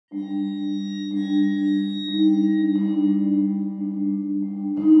I'm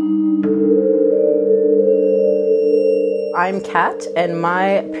Kat, and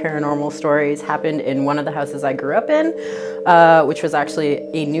my paranormal stories happened in one of the houses I grew up in, which was actually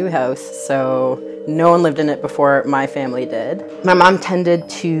a new house, so no one lived in it before my family did. My mom tended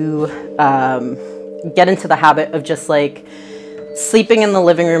to get into the habit of just like sleeping in the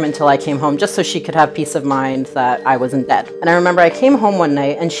living room until I came home, just so she could have peace of mind that I wasn't dead. And I remember I came home one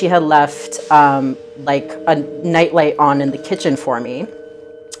night and she had left like a nightlight on in the kitchen for me.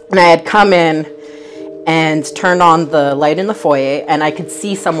 And I had come in and turned on the light in the foyer, and I could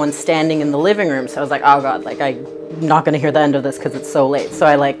see someone standing in the living room. So I was like, oh God, like I'm not gonna hear the end of this because it's so late. So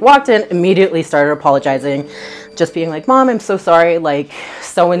I like walked in, immediately started apologizing, just being like, Mom, I'm so sorry, like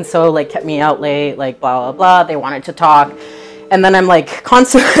so-and-so like kept me out late, like blah, blah, blah, they wanted to talk. And then I'm like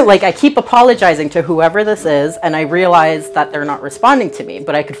constantly, like I keep apologizing to whoever this is, and I realize that they're not responding to me,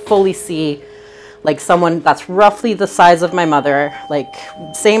 but I could fully see like someone that's roughly the size of my mother, like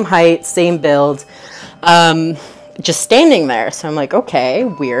same height, same build, just standing there. So I'm like, okay,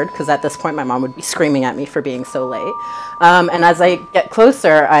 weird, because at this point my mom would be screaming at me for being so late. And as I get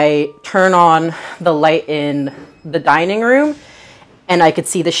closer, I turn on the light in the dining room, and I could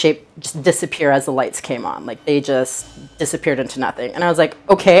see the shape just disappear as the lights came on. Like they just disappeared into nothing. And I was like,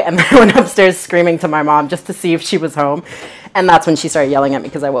 okay. And then I went upstairs screaming to my mom just to see if she was home. And that's when she started yelling at me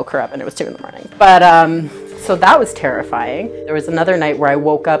because I woke her up and it was 2 in the morning. But so that was terrifying. There was another night where I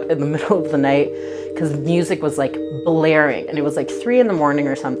woke up in the middle of the night because music was like blaring, and it was like 3 in the morning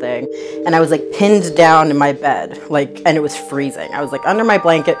or something. And I was like pinned down in my bed, like, and it was freezing. I was like under my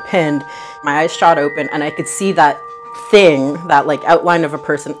blanket, pinned, my eyes shot open, and I could see that thing, that like outline of a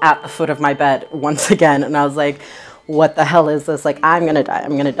person at the foot of my bed once again. And I was like, what the hell is this? Like, I'm gonna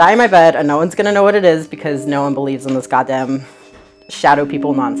die in my bed, and no one's gonna know what it is because no one believes in this goddamn shadow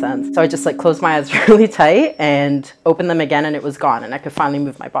people nonsense. So I just like closed my eyes really tight and opened them again, and it was gone, and I could finally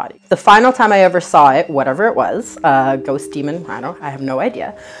move my body. The final time I ever saw it, whatever it was, ghost demon, I have no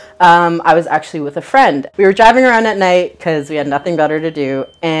idea. I was actually with a friend. We were driving around at night because we had nothing better to do.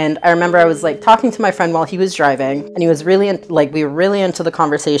 And I remember I was like talking to my friend while he was driving, and he was really we were really into the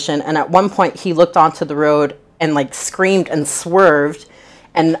conversation. And at one point he looked onto the road and like screamed and swerved.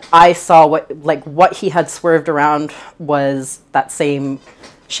 And I saw what he had swerved around was that same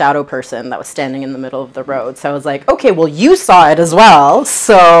shadow person that was standing in the middle of the road. So I was like, okay, well, you saw it as well,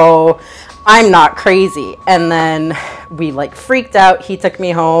 so I'm not crazy. And then we like freaked out. He took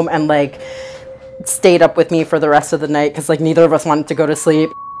me home and like stayed up with me for the rest of the night because like neither of us wanted to go to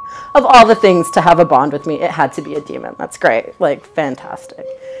sleep. Of all the things to have a bond with me, it had to be a demon. That's great, like fantastic.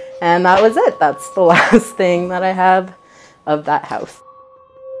 And that was it. That's the last thing that I have of that house.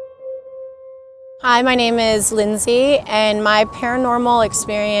 Hi, my name is Lindsay, and my paranormal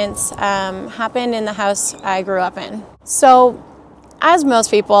experience happened in the house I grew up in. So, as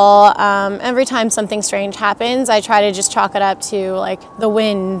most people, every time something strange happens, I try to just chalk it up to like the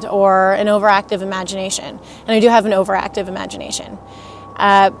wind or an overactive imagination. And I do have an overactive imagination.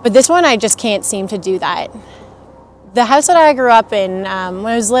 But this one, I just can't seem to do that. The house that I grew up in, when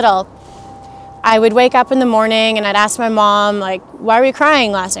I was little, I would wake up in the morning and I'd ask my mom, like, why were you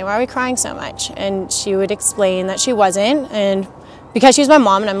crying last night? Why were you crying so much? And she would explain that she wasn't. And because she's my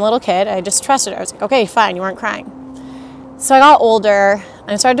mom and I'm a little kid, I just trusted her. I was like, okay, fine, you weren't crying. So I got older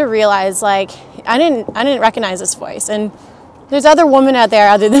and I started to realize, like, I didn't recognize this voice. And there's other women out there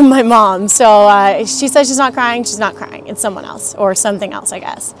other than my mom. So she says she's not crying. She's not crying. It's someone else or something else, I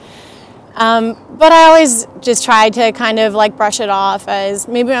guess. But I always just tried to kind of like brush it off as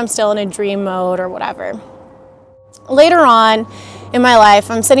maybe I'm still in a dream mode or whatever. Later on in my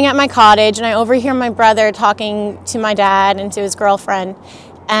life, I'm sitting at my cottage and I overhear my brother talking to my dad and to his girlfriend.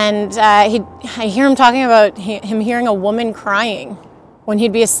 And I hear him talking about him hearing a woman crying when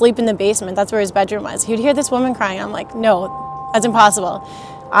he'd be asleep in the basement. That's where his bedroom was. He'd hear this woman crying. I'm like, no, that's impossible.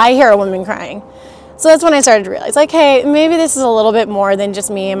 I hear a woman crying. So that's when I started to realize, like, hey, maybe this is a little bit more than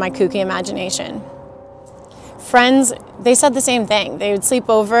just me and my kooky imagination. Friends, they said the same thing. They would sleep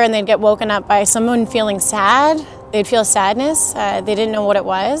over and they'd get woken up by someone feeling sad. They'd feel sadness. They didn't know what it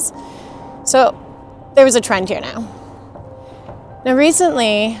was. So there was a trend here now. Now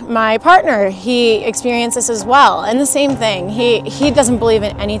recently, my partner, he experienced this as well, and the same thing. He doesn't believe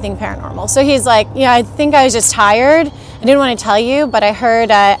in anything paranormal. So he's like, yeah, I think I was just tired. I didn't want to tell you, but I heard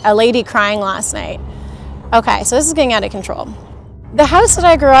a lady crying last night. Okay, so this is getting out of control. The house that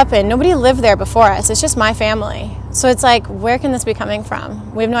I grew up in, nobody lived there before us. It's just my family. So it's like, where can this be coming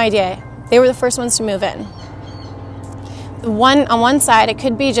from? We have no idea. They were the first ones to move in. On one side, it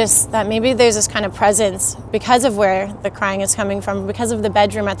could be just that maybe there's this kind of presence because of where the crying is coming from, because of the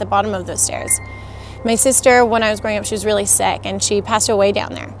bedroom at the bottom of those stairs. My sister, when I was growing up, she was really sick and she passed away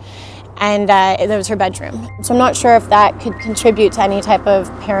down there. And that was her bedroom. So I'm not sure if that could contribute to any type of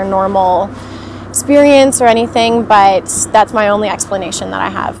paranormal experience or anything, but that's my only explanation that I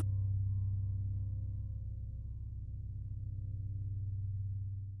have.